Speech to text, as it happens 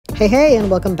Hey, and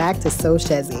welcome back to So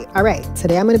Shezzy. All right,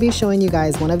 today I'm going to be showing you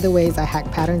guys one of the ways I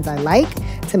hack patterns I like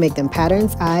to make them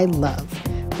patterns I love.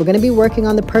 We're going to be working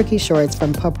on the Perky shorts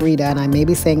from Puperita, and I may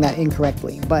be saying that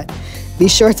incorrectly, but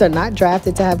these shorts are not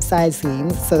drafted to have side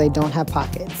seams, so they don't have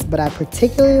pockets. But I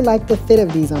particularly like the fit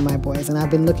of these on my boys, and I've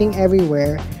been looking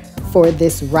everywhere for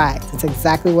this rise. It's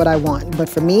exactly what I want, but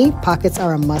for me, pockets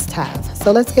are a must-have.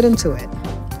 So let's get into it.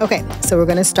 Okay, so we're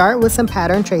going to start with some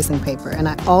pattern tracing paper, and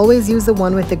I always use the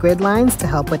one with the grid lines to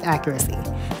help with accuracy.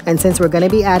 And since we're going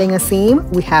to be adding a seam,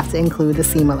 we have to include the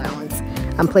seam allowance.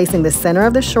 I'm placing the center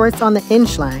of the shorts on the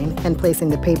inch line and placing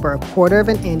the paper 1/4 of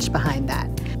an inch behind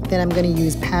that. Then I'm going to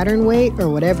use pattern weight or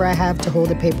whatever I have to hold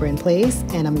the paper in place,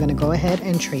 and I'm going to go ahead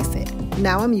and trace it.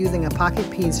 Now I'm using a pocket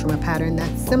piece from a pattern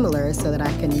that's similar so that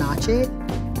I can notch it.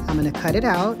 I'm going to cut it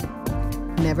out.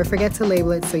 Never forget to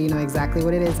label it so you know exactly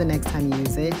what it is the next time you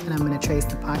use it, and I'm going to trace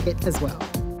the pocket as well.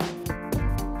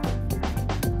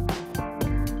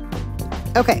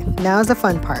 Okay, now's the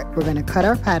fun part. We're going to cut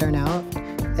our pattern out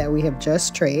that we have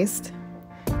just traced,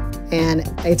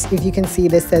 and if you can see,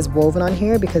 this says woven on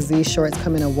here because these shorts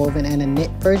come in a woven and a knit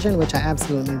version, which I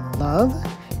absolutely love,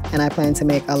 and I plan to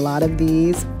make a lot of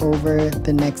these over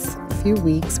the next few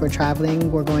weeks. We're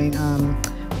traveling, we're going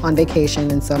on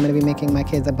vacation, and so I'm going to be making my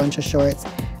kids a bunch of shorts.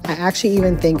 I actually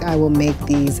even think I will make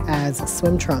these as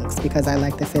swim trunks because I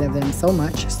like the fit of them so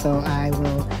much. So I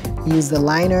will use the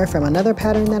liner from another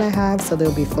pattern that I have, so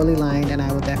they'll be fully lined, and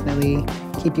I will definitely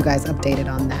keep you guys updated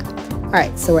on that. All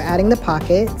right, so we're adding the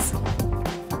pockets,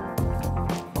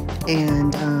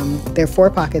 and there are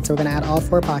 4 pockets, so we're going to add all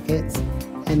 4 pockets,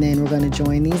 and then we're going to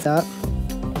join these up.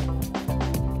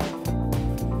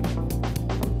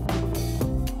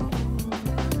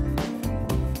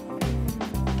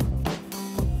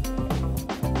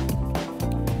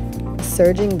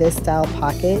 Serging this style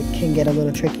pocket can get a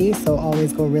little tricky, so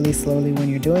always go really slowly when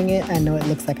you're doing it. I know it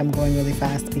looks like I'm going really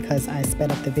fast because I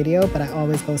sped up the video, but I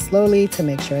always go slowly to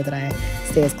make sure that I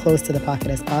stay as close to the pocket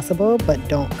as possible, but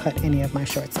don't cut any of my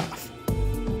shorts off.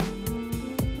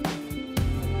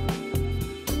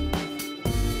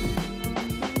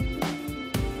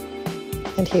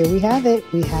 And here we have it.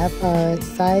 We have our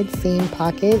side seam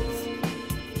pockets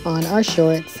on our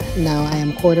shorts. Now I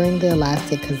am quartering the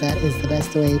elastic because that is the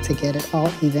best way to get it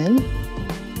all even.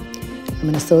 I'm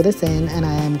going to sew this in, and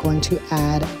I am going to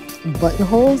add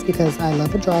buttonholes because I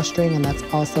love a drawstring, and that's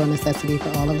also a necessity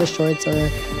for all of the shorts or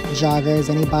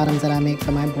joggers, any bottoms that I make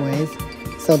for my boys.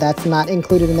 So that's not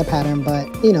included in the pattern,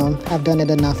 but you know, I've done it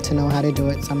enough to know how to do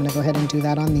it, so I'm going to go ahead and do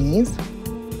that on these.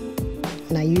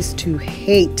 And I used to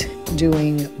hate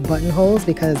doing buttonholes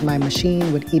because my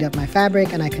machine would eat up my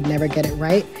fabric and I could never get it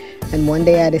right. And one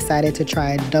day I decided to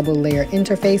try double layer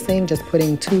interfacing, just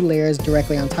putting 2 layers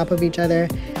directly on top of each other,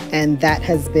 and that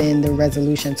has been the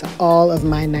resolution to all of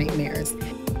my nightmares.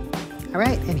 All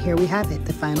right, and here we have it,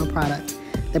 the final product.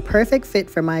 The perfect fit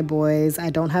for my boys. I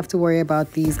don't have to worry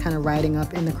about these kind of riding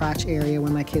up in the crotch area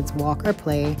when my kids walk or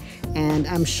play, and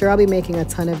I'm sure I'll be making a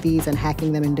ton of these and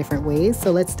hacking them in different ways,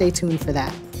 so let's stay tuned for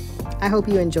that. I hope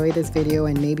you enjoyed this video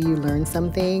and maybe you learned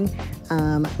something.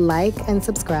 Like and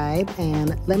subscribe,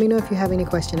 and let me know if you have any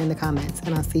question in the comments,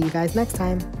 and I'll see you guys next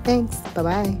time. Thanks.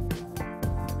 Bye-bye.